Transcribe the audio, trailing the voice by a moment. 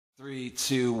3,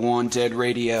 2, 1, dead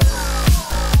radio.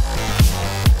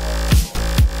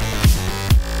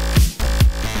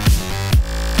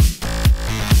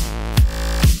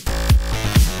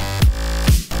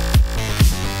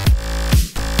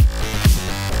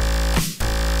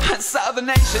 So the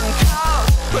nation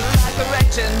calls, but like a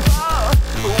raging bull.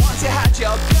 Once you had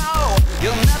your go,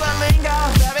 you'll never linger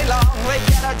very long. We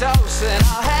get a dose in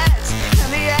our heads,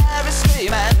 and the air is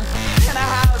screaming. In a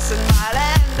house in my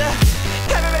land,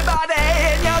 everybody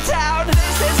in your town.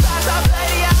 This is Starbase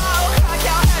Radio. Crack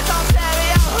your heads on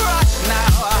stereo, rush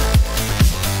now.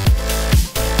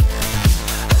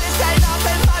 This ain't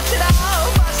nothing much at all.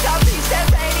 Must have these dead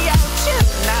radio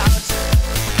tune out.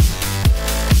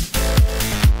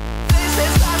 This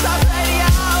is Starbase Radio.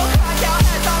 Crack your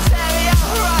heads on stereo,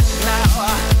 rush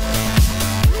now.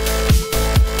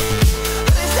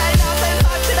 This ain't nothing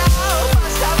much at all.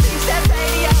 Must have these dead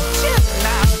radio tune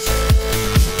out.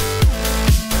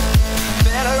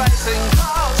 Federation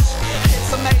calls,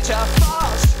 it's a major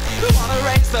force. We wanna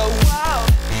raise the world,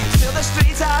 still the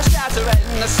streets are shattering.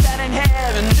 Standing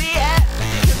here in the air,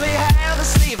 as we hail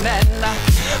this evening.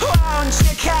 Won't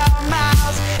you come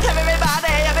out?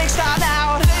 Everybody a big star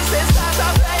now. This is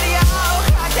Starbase Radio.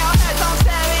 Crack your heads on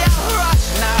stereo, rush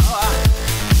now.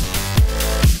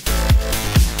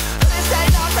 This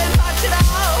ain't nothing much at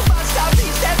all. Must have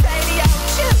these dead radio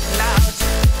tune out.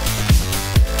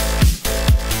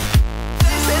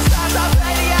 This is Starbase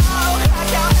Radio. Crack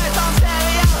your heads on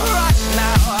stereo, rush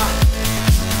now.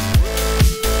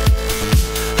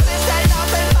 This ain't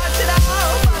nothing much at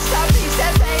all. Must have these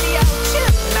dead radio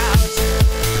tune out.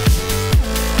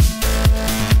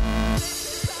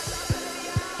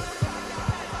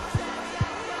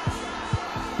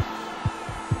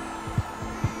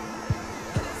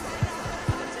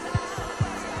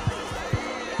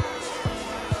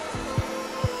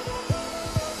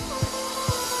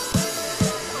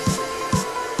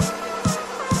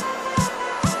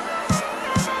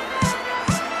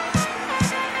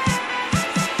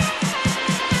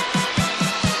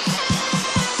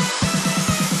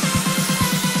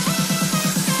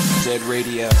 Dead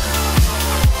radio.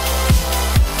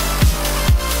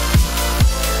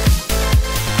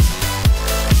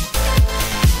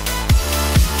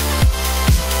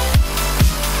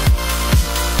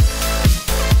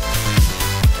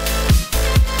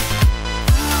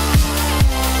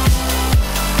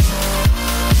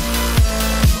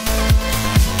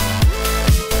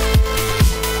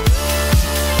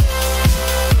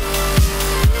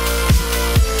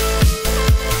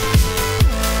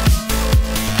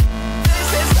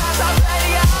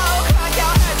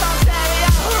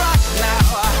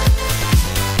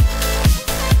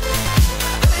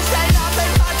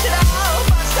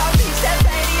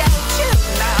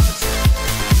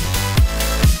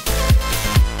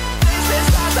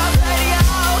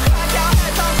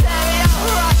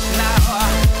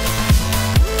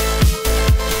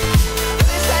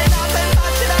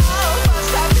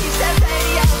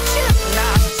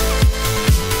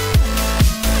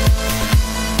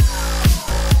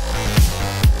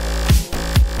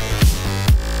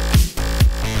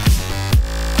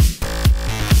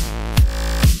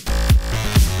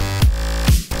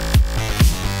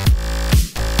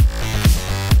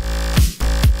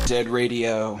 Dead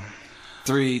radio.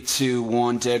 3, 2,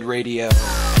 1, dead radio.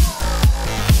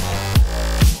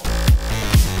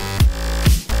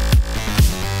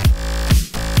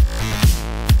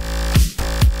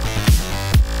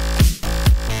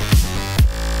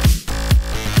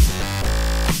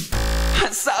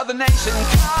 So the nation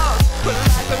calls, but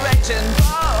like a raging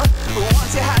bull.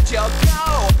 Once you had your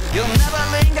go, you'll never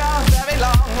linger very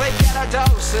long. We get a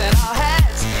dose in our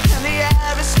heads, and the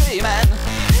air is screaming.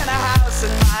 In a house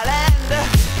in my land,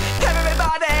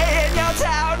 everybody